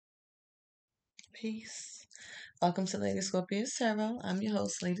Peace. Welcome to LadyScorpiusTarot. I'm your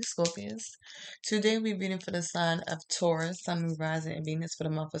host, Lady Scorpius. Today we're reading for the sign of Taurus, Sun, Moon, Rising, and Venus for the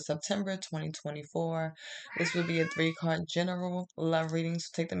month of September 2024. This will be a three-card general love reading, so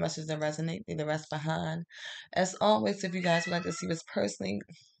take the message that resonate, leave the rest behind. As always, if you guys would like to see this personally,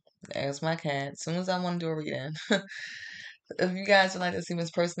 there's my cat. As soon as I want to do a reading. If you guys would like to see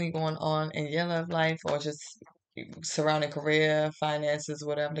what's personally going on in your love life or just surrounding career, finances,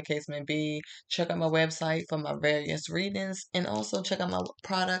 whatever the case may be, check out my website for my various readings and also check out my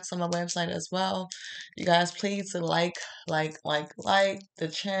products on my website as well. You guys, please like the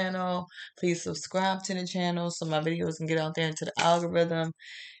channel. Please subscribe to the channel so my videos can get out there into the algorithm.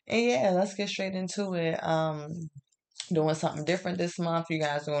 And yeah, let's get straight into it. Doing something different this month. You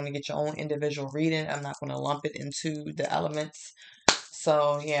guys are going to get your own individual reading. I'm not going to lump it into the elements.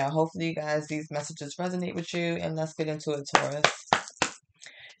 So yeah, hopefully you guys, these messages resonate with you, and let's get into it, Taurus.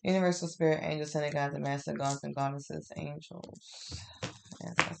 Universal Spirit, Angels, Sending Guides, and Master Gods and Goddesses, Angels.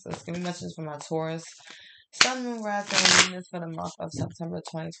 Ancestors. Give me messages for my Taurus. Sun, Moon, Rising, and Venus for the month of September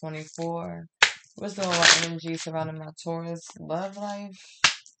 2024. Wisdom or energy surrounding my Taurus. Love life.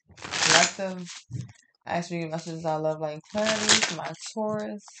 Collective. Actually, messages I love, like clarity for my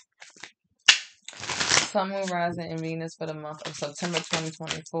Taurus. Sun, Moon, Rising, and Venus for the month of September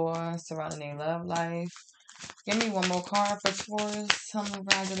 2024, surrounding a love life. Give me one more card for Taurus. Sun, Moon,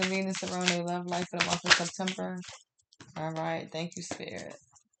 Rising, and Venus surrounding a love life for the month of September. All right, thank you, Spirit.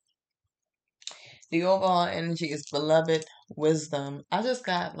 The overall energy is beloved wisdom. I just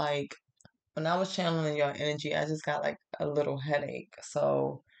got when I was channeling your energy, I just got a little headache.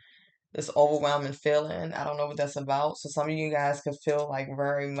 So this overwhelming feeling, I don't know what that's about. So some of you guys could feel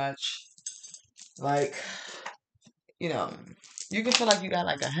very much like, you know, you can feel like you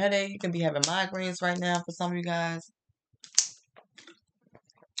got a headache. You can be having migraines right now for some of you guys.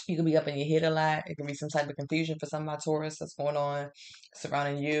 You can be up in your head a lot. It can be some type of confusion for some of my Taurus that's going on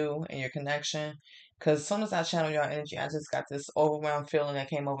surrounding you and your connection. Because as soon as I channel your energy, I just got this overwhelmed feeling that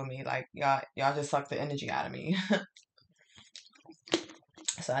came over me. Like, y'all just sucked the energy out of me.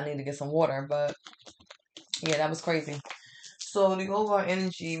 So I need to get some water. But yeah, that was crazy. So the overall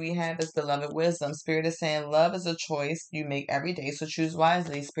energy we have is beloved wisdom. Spirit is saying love is a choice you make every day, so choose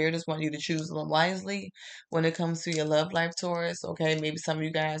wisely. Spirit is wanting you to choose wisely when it comes to your love life, Taurus. Okay, maybe some of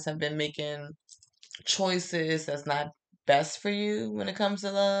you guys have been making choices that's not best for you when it comes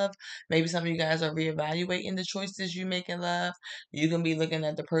to love. Maybe some of you guys are reevaluating the choices you make in love. You can be looking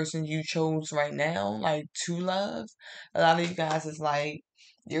at the person you chose right now, to love. A lot of you guys is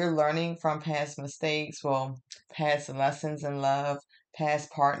you're learning from past mistakes, past lessons in love, past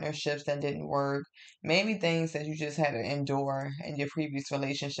partnerships that didn't work, maybe things that you just had to endure in your previous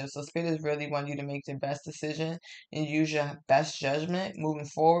relationship. So Spirit is really wanting you to make the best decision and use your best judgment moving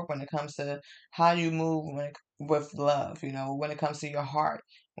forward when it comes to how you move with love, when it comes to your heart,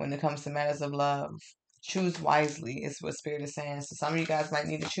 when it comes to matters of love. Choose wisely is what Spirit is saying. So some of you guys might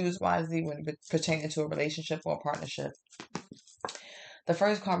need to choose wisely when pertaining to a relationship or a partnership. The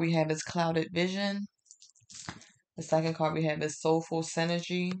first card we have is Clouded Vision. The second card we have is Soulful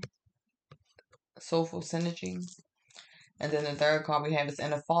Synergy. Soulful Synergy. And then the third card we have is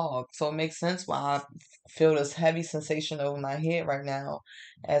In a Fog. So it makes sense why I feel this heavy sensation over my head right now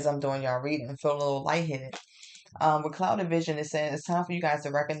as I'm doing y'all reading. I feel a little lightheaded. With clouded vision, it's saying it's time for you guys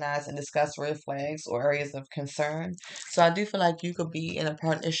to recognize and discuss red flags or areas of concern. So I do feel like you could be in a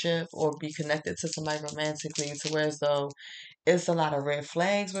partnership or be connected to somebody romantically to where as though it's a lot of red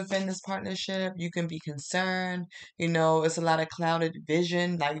flags within this partnership. You can be concerned. It's a lot of clouded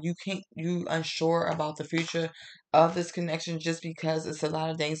vision. You unsure about the future of this connection just because it's a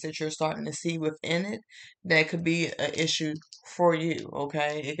lot of things that you're starting to see within it that could be an issue for you,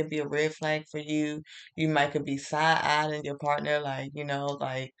 okay? It could be a red flag for you. You might could be side-eyeing your partner,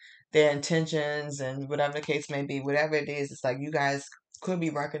 their intentions and whatever the case may be. Whatever it is, it's like you guys could be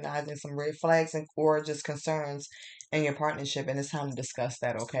recognizing some red flags or just concerns in your partnership, and it's time to discuss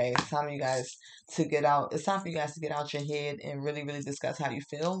that, okay? It's time for you guys to get out. It's time for you guys to get out your head and really, really discuss how you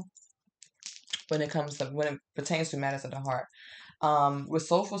feel when it pertains to matters of the heart. With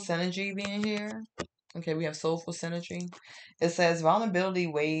soulful synergy being here, okay, we have soulful synergy. It says vulnerability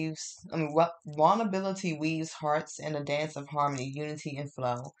weaves hearts in a dance of harmony, unity, and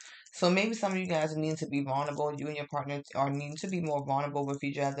flow. So maybe some of you guys need to be vulnerable. You and your partner are needing to be more vulnerable with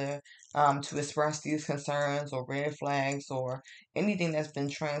each other, to express these concerns or red flags or anything that's been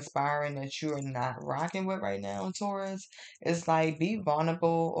transpiring that you are not rocking with right now, Taurus. It's like be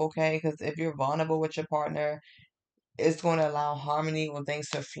vulnerable, okay? Because if you're vulnerable with your partner, it's going to allow harmony or things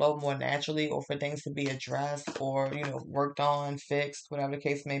to flow more naturally, or for things to be addressed or, you know, worked on, fixed, whatever the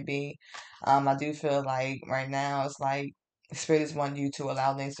case may be. I do feel like right now it's like Spirit is wanting you to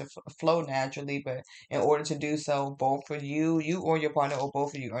allow things to flow naturally, but in order to do so, both for you or your partner, or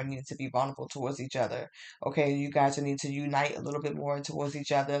both of you are needed to be vulnerable towards each other. Okay, you guys need to unite a little bit more towards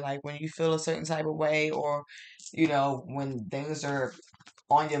each other. Like when you feel a certain type of way, or you know, when things are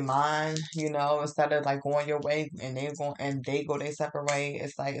on your mind, you know, instead of like going your way and they go their separate way,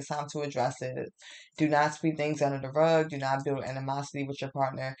 it's like it's time to address it. Do not sweep things under the rug. Do not build animosity with your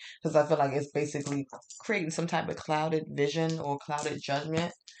partner, because I feel like it's basically creating some type of clouded vision or clouded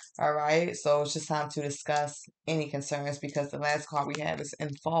judgment. All right, so it's just time to discuss any concerns, because the last card we have is in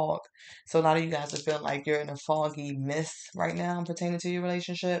fog. So a lot of you guys are feeling like you're in a foggy mist right now pertaining to your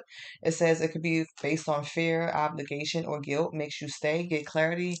relationship. It says it could be based on fear, obligation, or guilt. Makes you stay, get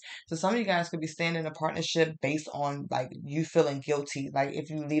clarity. So some of you guys could be staying in a partnership based on like you feeling guilty. Like if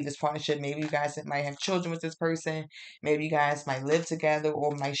you leave this partnership, maybe you guys might have children with this person. Maybe you guys might live together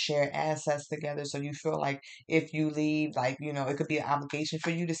or might share assets together. So you feel like if you leave, like, you know, it could be an obligation for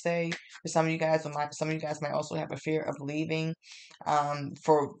you to stay. For some of you guys, some of you guys might also have a fear of leaving.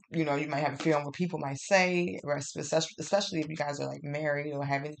 For, you know, you might have a fear on what people might say, especially if you guys are like married or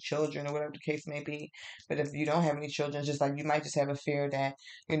have any children or whatever the case may be. But if you don't have any children, just like you might just have a fear that,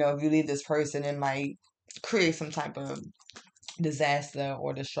 you know, if you leave this person, it might create some type of disaster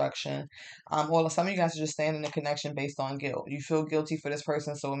or destruction. Or some of you guys are just staying in a connection based on guilt. You feel guilty for this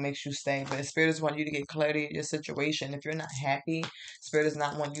person, so it makes you stay. But Spirit is wanting you to get clarity in your situation. If you're not happy, Spirit does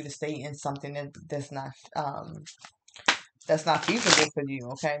not want you to stay in something that's not feasible for you,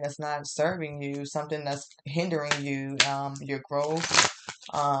 okay? That's not serving you, something that's hindering you, your growth,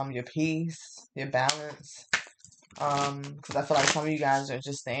 your peace, your balance. Because I feel like some of you guys are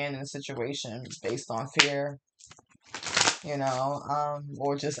just staying in a situation based on fear, you know,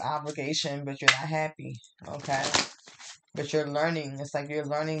 or just obligation, but you're not happy, okay? But you're learning. It's like you're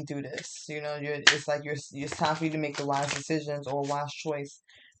learning through this. You know, it's like it's time for you to make the wise decisions or wise choice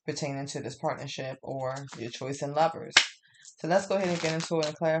pertaining to this partnership or your choice in lovers. So let's go ahead and get into it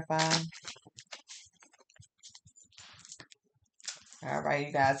and clarify. All right,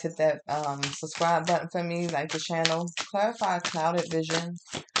 you guys, hit that subscribe button for me, like the channel. Clarify clouded vision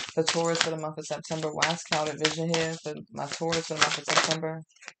for Taurus for the month of September. Why is clouded vision here for my Taurus for the month of September?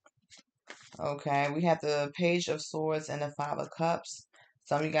 Okay, we have the Page of Swords and the Five of Cups.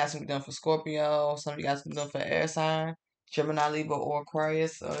 Some of you guys can be doing for Scorpio. Some of you guys can be doing for air sign, Gemini, Libra, or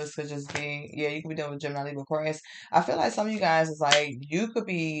Aquarius. So this could just be, yeah, you could be doing with Gemini, Libra, Aquarius. I feel like some of you guys is like,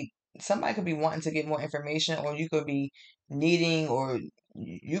 somebody could be wanting to get more information, or you could be needing, or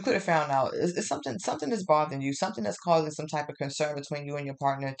you could have found out it's something that's bothering you, something that's causing some type of concern between you and your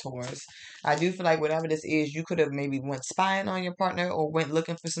partner, Taurus. I do feel like whatever this is, you could have maybe went spying on your partner, or went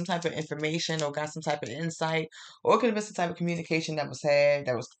looking for some type of information, or got some type of insight, or it could have been some type of communication that was had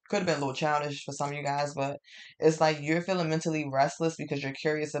that could have been a little childish for some of you guys. But it's like you're feeling mentally restless because you're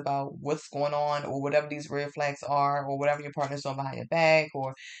curious about what's going on, or whatever these red flags are, or whatever your partner's doing behind your back,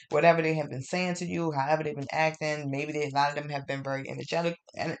 or whatever they have been saying to you, however they've been acting. Maybe a lot of them have been very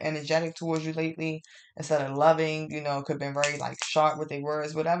energetic towards you lately, instead of loving. You know, could have been very like sharp with their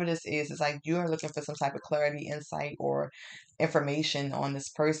words. Whatever this is, it's like you are looking for some type of clarity, insight, or information on this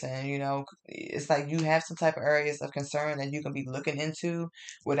person. You know, it's like you have some type of areas of concern that you can be looking into.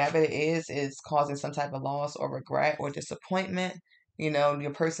 Whatever it is causing some type of loss or regret or disappointment. You know,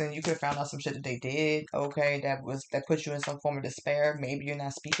 your person, you could have found out some shit that they did, okay, that put you in some form of despair. Maybe you're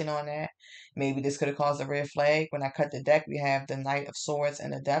not speaking on that. Maybe this could have caused a red flag. When I cut the deck, we have the Knight of Swords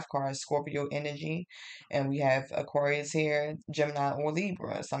and the Death card, Scorpio energy. And we have Aquarius here, Gemini, or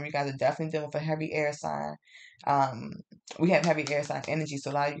Libra. Some of you guys are definitely dealing with a heavy air sign. We have heavy air sign energy,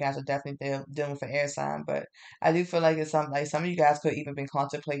 so a lot of you guys are definitely dealing with an air sign. But I do feel like it's something like some of you guys could even been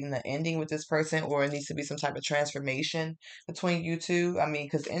contemplating the ending with this person, or it needs to be some type of transformation between you two. I mean,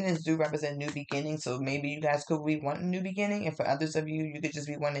 because endings do represent new beginnings, so maybe you guys could be wanting a new beginning, and for others of you, you could just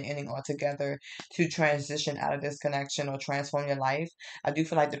be wanting an ending altogether to transition out of this connection or transform your life. I do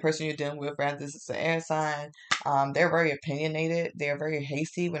feel like the person you're dealing with, rather this is an air sign, they're very opinionated. They're very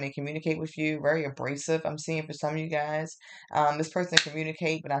hasty when they communicate with you, very abrasive. I'm seeing for some of you guys. This person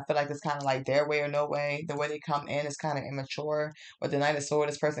communicate, but I feel like it's kind of like their way or no way. The way they come in is kind of immature. With the Knight of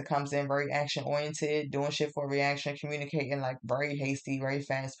Swords, this person comes in very action oriented, doing shit for a reaction, communicating like very hasty, very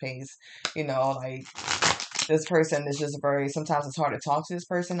fast paced. You know, like this person is just very, sometimes it's hard to talk to this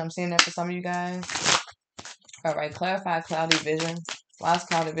person. I'm seeing that for some of you guys. All right, clarify cloudy vision. Why is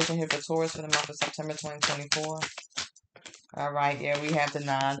cloudy vision here for Taurus for the month of September 2024? All right, yeah, we have the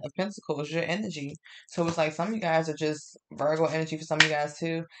Nine of Pentacles, your energy. So it's like some of you guys are just Virgo energy for some of you guys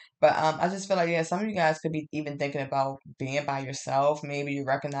too. But I just feel like, yeah, some of you guys could be even thinking about being by yourself. Maybe you're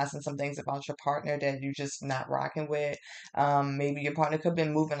recognizing some things about your partner that you're just not rocking with. Maybe your partner could have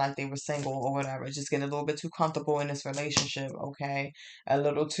been moving like they were single or whatever, just getting a little bit too comfortable in this relationship, okay? A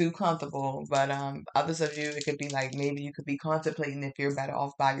little too comfortable. But others of you, it could be like maybe you could be contemplating if you're better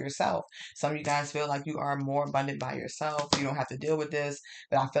off by yourself. Some of you guys feel like you are more abundant by yourself. You don't have to deal with this,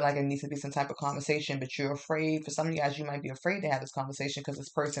 but I feel like it needs to be some type of conversation, but you're afraid. For some of you guys, you might be afraid to have this conversation because this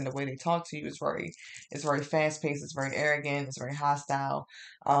person, the way they talk to you is it's very fast paced, it's very arrogant, it's very hostile.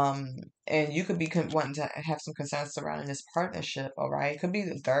 Um, and you could be wanting to have some concerns surrounding this partnership, all right? Could be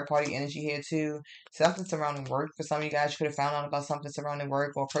the third party energy here too. Something surrounding work. For some of you guys, you could have found out about something surrounding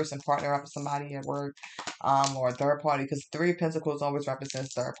work, or a person partner up with somebody at work, or a third party, because Three of Pentacles always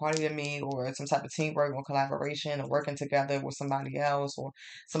represents third party to me, or some type of teamwork or collaboration, or working together with somebody else, or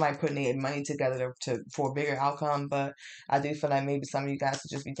somebody putting their money together for a bigger outcome. But I do feel like maybe some of you guys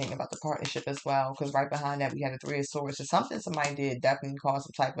should just be thinking about the partnership as well, because right behind that we had the Three of Swords. So something somebody did definitely caused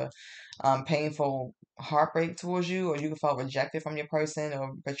some type of painful heartbreak towards you, or you could feel rejected from your person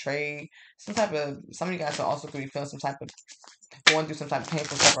or betrayed. Some of you guys are also could be feeling some type of going through some type of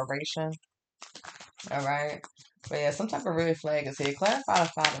painful separation. All right. But yeah, some type of red flag is here. Clarify the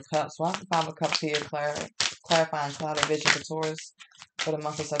Five of Cups. Why is the Five of Cups here? Clarifying clouded vision for Taurus for the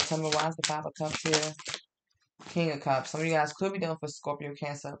month of September. Why is the Five of Cups here? King of Cups. Some of you guys could be dealing with Scorpio,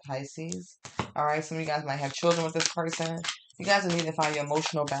 Cancer, Pisces. All right. Some of you guys might have children with this person. You guys are needing to find your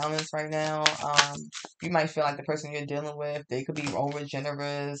emotional balance right now. You might feel like the person you're dealing with, they could be over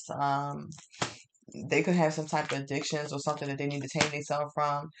generous. They could have some type of addictions or something that they need to tame themselves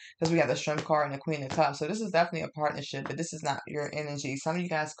from, because we have the Strength card and the Queen of Cups. So this is definitely a partnership, but this is not your energy. Some of you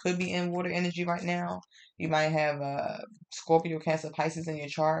guys could be in water energy right now. You might have Scorpio, Cancer, Pisces in your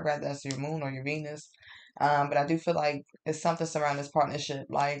chart, rather that's your moon or your Venus. But I do feel like it's something surrounding this partnership,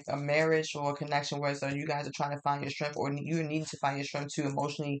 like a marriage or a connection where so you guys are trying to find your strength, or you need to find your strength to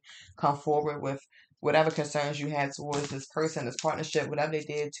emotionally come forward with whatever concerns you had towards this person, this partnership, whatever they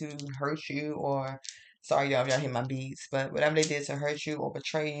did to hurt you, or sorry y'all, if y'all hear my beats, but whatever they did to hurt you or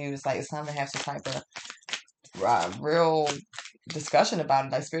betray you, it's like it's time to have some type of real discussion about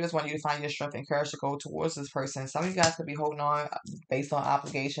it. Like spirits want you to find your strength and courage to go towards this person. Some of you guys could be holding on based on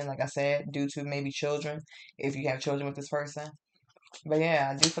obligation, like I said, due to maybe children, if you have children with this person. But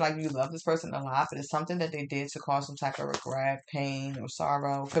yeah, I do feel like you love this person a lot, but it's something that they did to cause some type of regret, pain, or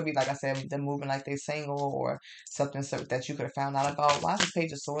sorrow. Could be, like I said, them moving like they're single, or something that you could have found out about. Why is this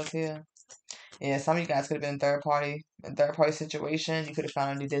Page of Swords here? Yeah, some of you guys could have been third party situation. You could have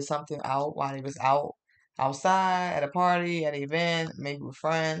found out they did something out while they was outside, at a party, at an event, maybe with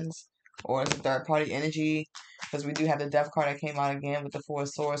friends, or it's a third party energy, because we do have the Death card that came out again with the Four of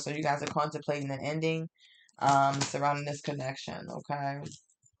Swords. So you guys are contemplating an ending surrounding this connection, okay?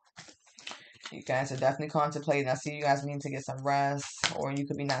 You guys are definitely contemplating. I see you guys needing to get some rest, or you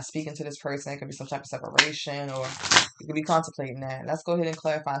could be not speaking to this person. It could be some type of separation, or you could be contemplating that. Let's go ahead and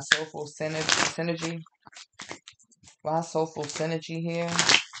clarify soulful synergy. Why soulful synergy here?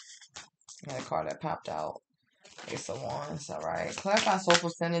 Got a card that popped out. Ace of Wands. All right. Clarify soulful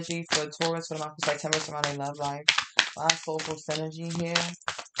synergy for Taurus for the month of September surrounding love life. Why soulful synergy here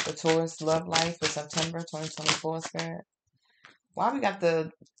for Taurus love life for September 2024, Spirit? Why we got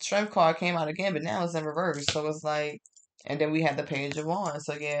the Strength card came out again, but now it's in reverse. So it's like, and then we have the Page of Wands.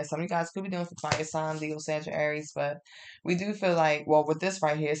 So yeah, some of you guys could be doing for fire sign, Leo, Sagittarius, but we do feel like, well, with this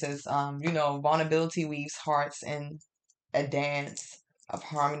right here, it says, vulnerability weaves hearts in a dance of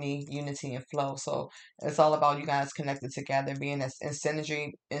harmony, unity, and flow. So it's all about you guys connected together, being in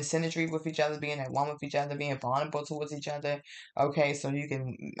synergy with each other, being at one with each other, being vulnerable towards each other. Okay, so you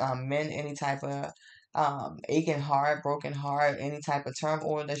can mend any type of aching heart, broken heart, any type of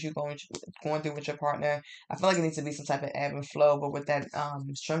turmoil that you're going through with your partner. I feel like it needs to be some type of ebb and flow, but with that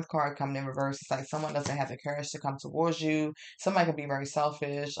Strength card coming in reverse, it's like someone doesn't have the courage to come towards you. Somebody could be very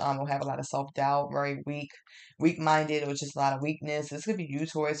selfish, will have a lot of self-doubt, very weak-minded, or just a lot of weakness. This could be you,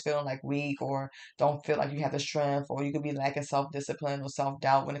 Taurus, feeling like weak, or don't feel like you have the strength, or you could be lacking self-discipline or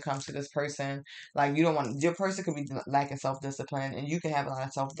self-doubt when it comes to this person. Like you don't want, your person could be lacking self-discipline, and you can have a lot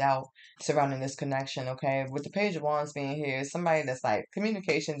of self-doubt surrounding this connection, okay? With the Page of Wands being here, somebody that's like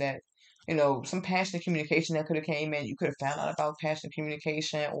communication that, some passionate communication that could have came in. You could have found out about passionate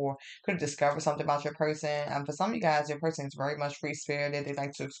communication, or could have discovered something about your person. For some of you guys, your person is very much free-spirited. They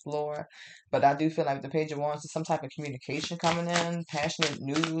like to explore. But I do feel like the Page of Wands is some type of communication coming in, passionate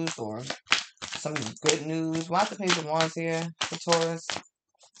news, or some good news. Why is the Page of Wands here for Taurus?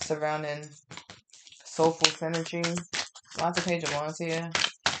 Surrounding soulful synergy. Lots of Page of Wands here.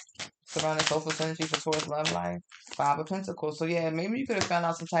 Surrounding social energy for Taurus love life. Five of Pentacles. So yeah, maybe you could have found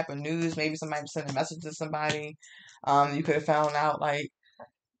out some type of news. Maybe somebody sent a message to somebody. You could have found out like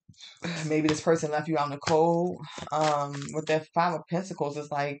maybe this person left you out in the cold. With that Five of Pentacles,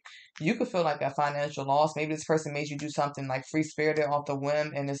 it's like you could feel like a financial loss. Maybe this person made you do something like free spirited off the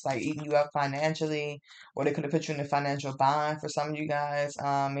whim, and it's like eating you up financially, or they could have put you in a financial bind for some of you guys.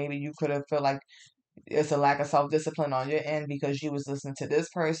 Maybe you could have felt like it's a lack of self-discipline on your end because you was listening to this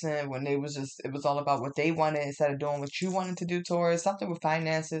person when it was all about what they wanted instead of doing what you wanted to do towards something with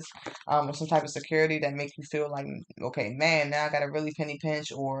finances, or some type of security that makes you feel like, okay, man, now I got a really penny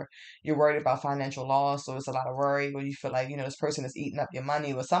pinch, or you're worried about financial loss, so it's a lot of worry, or you feel like, this person is eating up your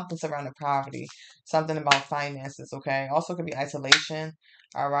money, or something surrounding poverty, something about finances, okay? Also could be isolation.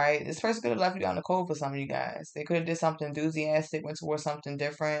 All right, this person could have left you out in the cold for some of you guys. They could have did something enthusiastic, went towards something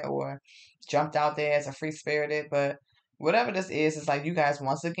different, or jumped out there as a free spirited. But whatever this is, it's like you guys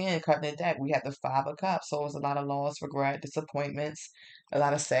once again cutting the deck. We have the Five of Cups, so it's a lot of loss, regret, disappointments, a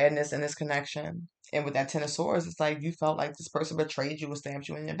lot of sadness in this connection. And with that Ten of Swords, it's like you felt like this person betrayed you or stabbed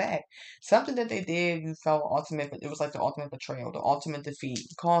you in the back. Something that they did, you felt ultimate. It was like the ultimate betrayal, the ultimate defeat.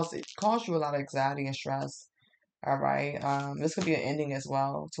 Caused you a lot of anxiety and stress. All right. This could be an ending as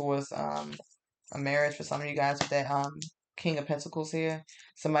well towards a marriage for some of you guys with that King of Pentacles here.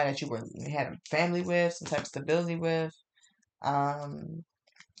 Somebody that you had a family with, some type of stability with.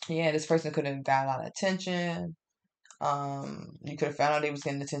 Yeah, this person could have got a lot of attention. You could have found out they was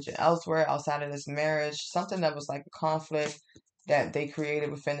getting attention elsewhere outside of this marriage. Something that was like a conflict that they created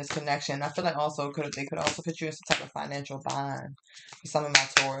within this connection. I feel like they could also put you in some type of financial bind for some of my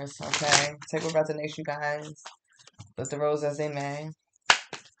Taurus. Okay, take what resonates, you guys. Let the roads as they may.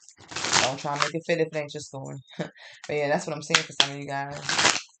 Don't try and make it fit if it ain't your story. But yeah, that's what I'm seeing for some of you guys.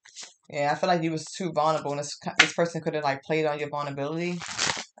 Yeah, I feel like you was too vulnerable, and this person could have like played on your vulnerability,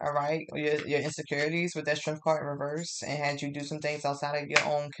 all right, or your insecurities with that Strength card in reverse, and had you do some things outside of your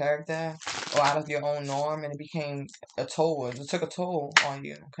own character or out of your own norm, and it became a toll. It took a toll on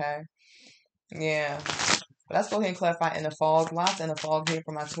you. Okay, yeah. But let's go ahead and clarify in the fog. Lots in the fog here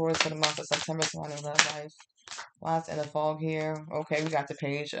for my Taurus for the month of September 2025. Lots in the fog here. Okay, we got the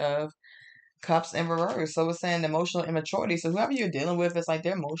Page of Cups in reverse. So it's saying emotional immaturity. So whoever you're dealing with, it's like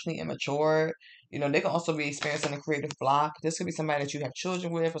they're emotionally immature. They can also be experiencing a creative block. This could be somebody that you have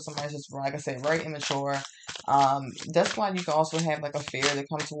children with, or somebody that's just, like I said, very immature. That's why you can also have like a fear that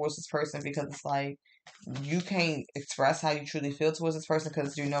comes towards this person, because it's like you can't express how you truly feel towards this person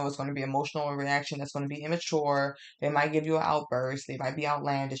because it's going to be emotional reaction that's going to be immature. They might give you an outburst. They might be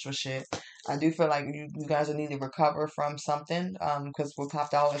outlandish or shit. I do feel like you guys will need to recover from something, because what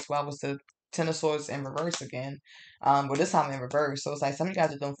popped out as well was the Ten of Swords in reverse again. But this time in reverse. So it's like some of you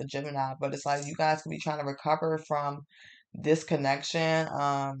guys are doing for Gemini, but it's like you guys could be trying to recover from this connection,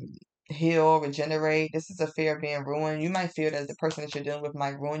 heal, regenerate. This is a fear of being ruined. You might feel that the person that you're dealing with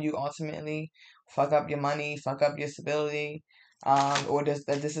might ruin you ultimately, fuck up your money, fuck up your stability. Or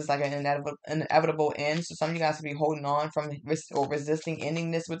that this is like an inevitable end. So some of you guys will be holding on from or resisting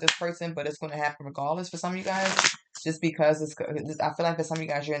ending this with this person, but it's going to happen regardless for some of you guys, just because I feel like for some of you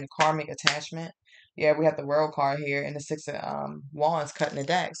guys, you're in a karmic attachment. Yeah, we have the World card here and the Six of Wands cutting the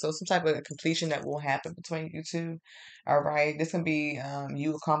deck. So some type of completion that will happen between you two. All right, this can be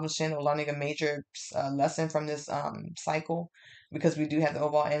you accomplishing or learning a major lesson from this cycle, because we do have the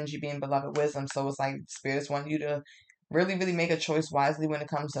overall energy being beloved wisdom. So it's like spirits want you to really, really make a choice wisely when it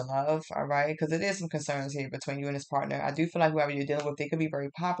comes to love, all right? Because it is some concerns here between you and this partner. I do feel like whoever you're dealing with, they could be very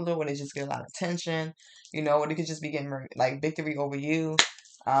popular, or they just get a lot of attention, or they could just be getting like victory over you.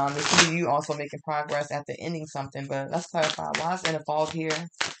 This could be you also making progress after ending something. But let's clarify. Why is in the fog here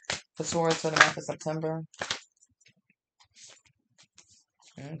for Taurus for the month of September?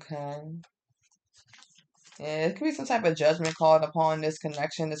 Okay. Yeah, it could be some type of judgment called upon this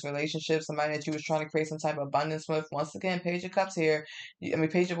connection, this relationship, somebody that you was trying to create some type of abundance with. Once again, Page of Cups here.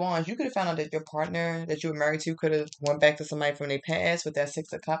 Page of Wands. You could have found out that your partner that you were married to could have went back to somebody from their past with that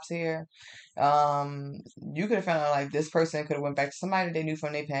Six of Cups here. You could have found out like this person could have went back to somebody that they knew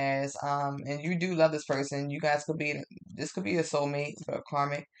from their past. And you do love this person. You guys this could be a soulmate or a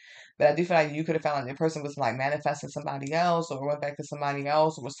karmic. But I do feel like you could have found out the person was like manifesting somebody else, or went back to somebody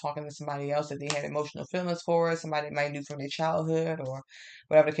else, or was talking to somebody else that they had emotional feelings for, somebody they might knew from their childhood, or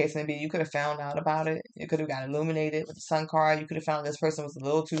whatever the case may be. You could have found out about it. You could have got illuminated with the Sun card. You could have found out this person was a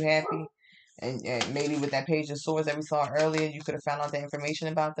little too happy. And maybe with that Page of Swords that we saw earlier, you could have found out the information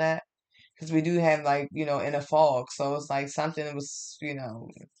about that. Because we do have like, in a fog. So it's like something was,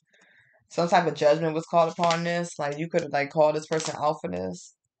 some type of judgment was called upon this. Like you could have like called this person out for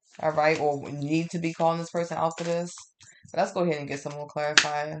this. All right, or need to be calling this person out for this. But let's go ahead and get some more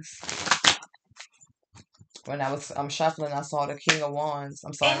clarifiers. When I'm shuffling, I saw the King of Wands.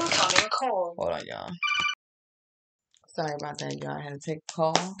 I'm sorry. Incoming call. Hold on, y'all. Sorry about that, y'all. I had to take a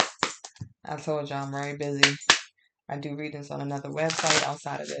call. I told y'all I'm very busy. I do readings on another website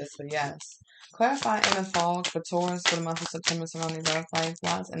outside of this, but yes. Clarify inner fog for Taurus for the month of September surrounding love life.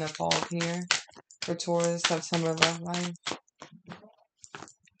 Why is inner fog here for Taurus, September love life?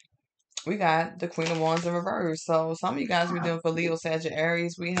 We got the Queen of Wands in reverse. So some of you guys we're doing for Leo,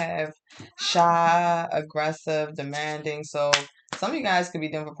 Sagittarius. We have shy, aggressive, demanding. So some of you guys could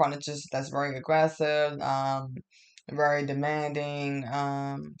be doing for partners just that's very aggressive, very demanding.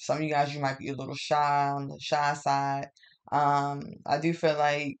 Some of you guys you might be a little shy on the shy side. I do feel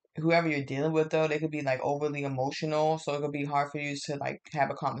like whoever you're dealing with though, they could be like overly emotional. So it could be hard for you to like have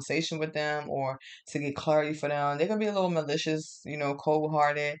a conversation with them or to get clarity for them. They could be a little malicious, you know, cold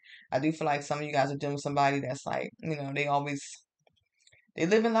hearted. I do feel like some of you guys are dealing with somebody that's like, you know, they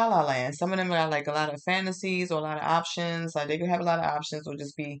live in la la land. Some of them got like a lot of fantasies or a lot of options. Like they could have a lot of options or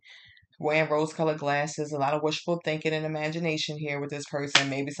just be wearing rose colored glasses, a lot of wishful thinking and imagination here with this person.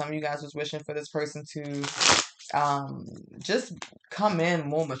 Maybe some of you guys was wishing for this person to just come in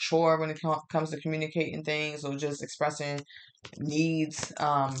more mature when it comes to communicating things or just expressing needs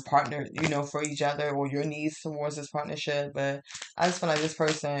partner, you know, for each other or your needs towards this partnership. But I just feel like this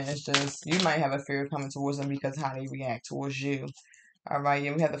person is just, you might have a fear coming towards them because how they react towards you. All right,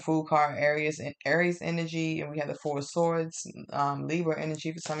 yeah, we have the Fool card, Aries energy, and we have the Four of Swords, Libra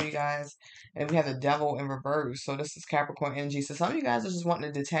energy for some of you guys, and we have the Devil in reverse. So this is Capricorn energy. So some of you guys are just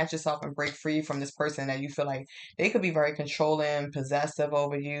wanting to detach yourself and break free from this person that you feel like they could be very controlling, possessive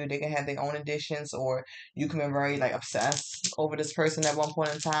over you. They can have their own additions, or you can be very like obsessed over this person at one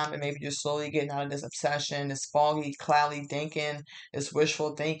point in time, and maybe you're slowly getting out of this obsession, this foggy, cloudy thinking, this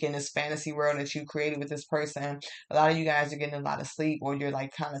wishful thinking, this fantasy world that you created with this person. A lot of you guys are getting a lot of sleep or you're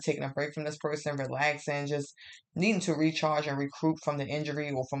like kind of taking a break from this person, relaxing, just needing to recharge and recruit from the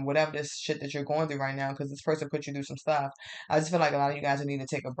injury or from whatever this shit that you're going through right now because this person put you through some stuff. I just feel like a lot of you guys are needing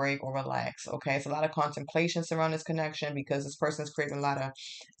to take a break or relax, okay? It's a lot of contemplation surrounding this connection because this person's creating a lot of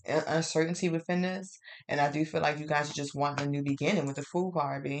uncertainty within this, and I do feel like you guys are just wanting a new beginning with the Fool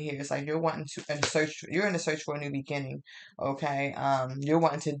card being here. It's like you're wanting to you're in a search for a new beginning, okay? You're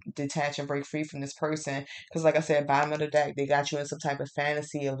wanting to detach and break free from this person because, like I said, bottom of the deck, they got you in some type of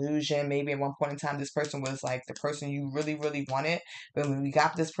fantasy illusion. Maybe at one point in time, this person was like the person you really, really wanted, but when you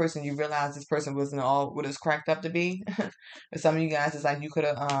got this person, you realized this person wasn't all what it's cracked up to be. For some of you guys, it's like you could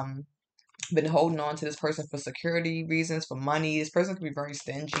have been holding on to this person for security reasons, for money. This person could be very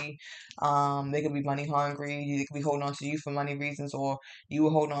stingy. They could be money hungry. They could be holding on to you for money reasons, or you were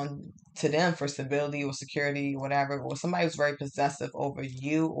holding on to them for stability or security, or whatever. Or somebody was very possessive over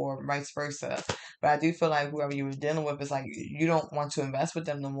you, or vice versa. But I do feel like whoever you were dealing with is like you don't want to invest with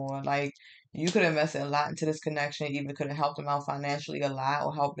them no more. Like you could have invested a lot into this connection, even could have helped them out financially a lot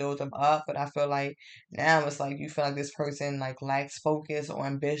or help build them up. But I feel like now it's like you feel like this person like lacks focus or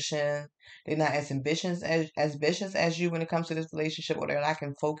ambition. They're not as ambitious as you when it comes to this relationship, or they're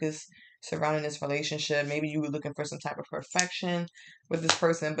lacking focus surrounding this relationship. Maybe you were looking for some type of perfection with this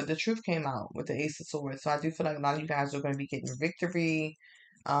person, but the truth came out with the Ace of Swords. So I do feel like a lot of you guys are going to be getting victory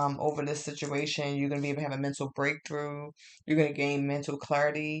over this situation. You're going to be able to have a mental breakthrough. You're going to gain mental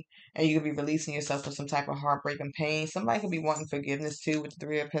clarity, and you could be releasing yourself from some type of heartbreak and pain. Somebody could be wanting forgiveness too with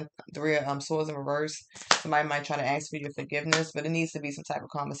the three of swords in reverse. Somebody might try to ask for your forgiveness, but it needs to be some type of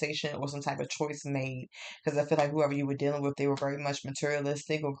conversation or some type of choice made. Because I feel like whoever you were dealing with, they were very much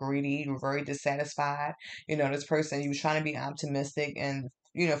materialistic or greedy. You were very dissatisfied. You know, this person, you were trying to be optimistic and,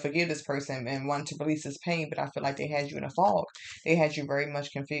 you know, forgive this person and want to release this pain, but I feel like they had you in a fog. They had you very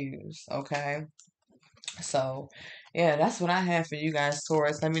much confused, okay? So, yeah, that's what I have for you guys,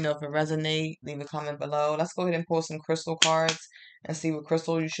 Taurus. Let me know if it resonates. Leave a comment below. Let's go ahead and pull some crystal cards and see what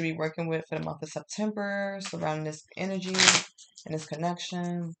crystal you should be working with for the month of September surrounding this energy and this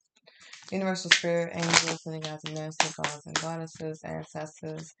connection. Universal Spirit, angels, and guys and masters, gods and goddesses,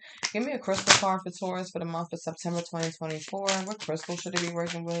 ancestors. Give me a crystal card for Taurus for the month of September 2024. What crystal should they be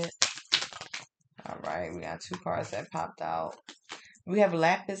working with? All right, we got two cards that popped out. We have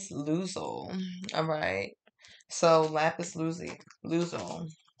Lapis Lazuli. All right. So Lapis Lazuli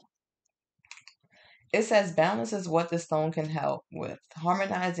It says balance is what the stone can help with,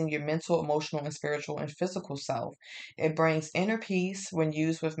 harmonizing your mental, emotional, and spiritual and physical self. It brings inner peace when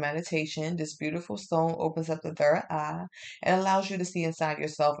used with meditation. This beautiful stone opens up the third eye and allows you to see inside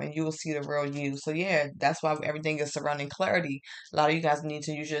yourself, and you will see the real you. So yeah, that's why everything is surrounding clarity. A lot of you guys need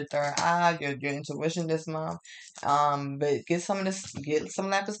to use your third eye, your intuition this month. But get some of this, get some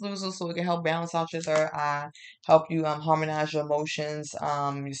lapis lazuli so it can help balance out your third eye, help you harmonize your emotions,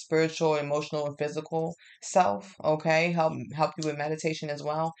 your spiritual, emotional, and physical self. Okay, help you with meditation as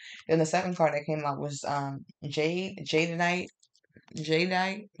well. Then the second card that came out was jadeite.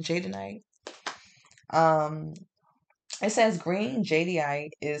 Um, it says green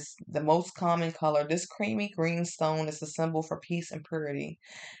jadeite is the most common color. This creamy green stone is a symbol for peace and purity.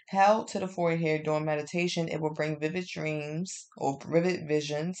 Held to the forehead during meditation, it will bring vivid dreams or vivid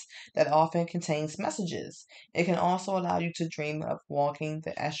visions that often contains messages. It can also allow you to dream of walking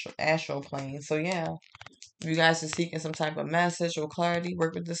the astral plane. So yeah, if you guys are seeking some type of message or clarity,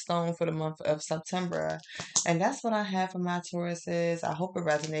 work with the stone for the month of September. And that's what I have for my Tauruses. I hope it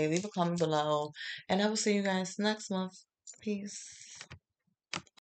resonated. Leave a comment below. And I will see you guys next month. Peace.